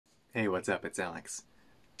Hey, what's up? It's Alex.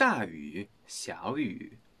 大雨、小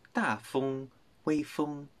雨、大风、微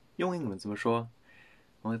风，用英文怎么说?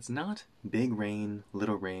 Well, it's not big rain,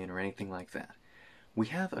 little rain, or anything like that. We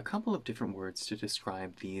have a couple of different words to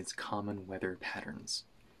describe these common weather patterns.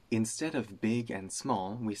 Instead of big and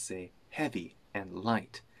small, we say heavy and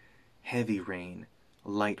light. Heavy rain,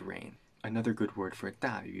 light rain. Another good word for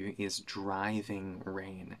大雨 is driving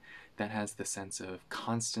rain. That has the sense of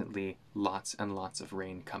constantly lots and lots of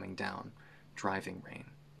rain coming down. Driving rain.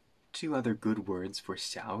 Two other good words for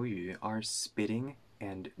小雨 are spitting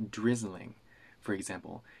and drizzling. For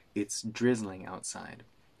example, it's drizzling outside,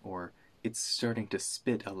 or it's starting to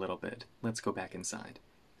spit a little bit. Let's go back inside.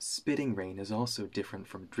 Spitting rain is also different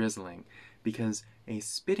from drizzling because a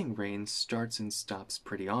spitting rain starts and stops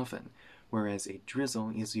pretty often, whereas a drizzle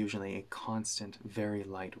is usually a constant, very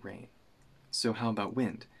light rain. So how about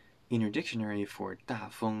wind? In your dictionary for 大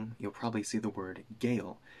风, you'll probably see the word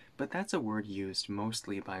gale, but that's a word used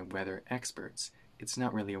mostly by weather experts. It's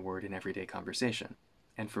not really a word in everyday conversation.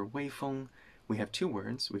 And for 微风, we have two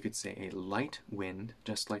words. We could say a light wind,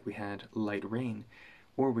 just like we had light rain,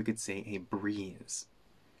 or we could say a breeze.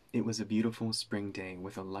 It was a beautiful spring day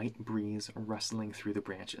with a light breeze rustling through the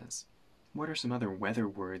branches. What are some other weather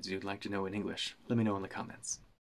words you'd like to know in English? Let me know in the comments.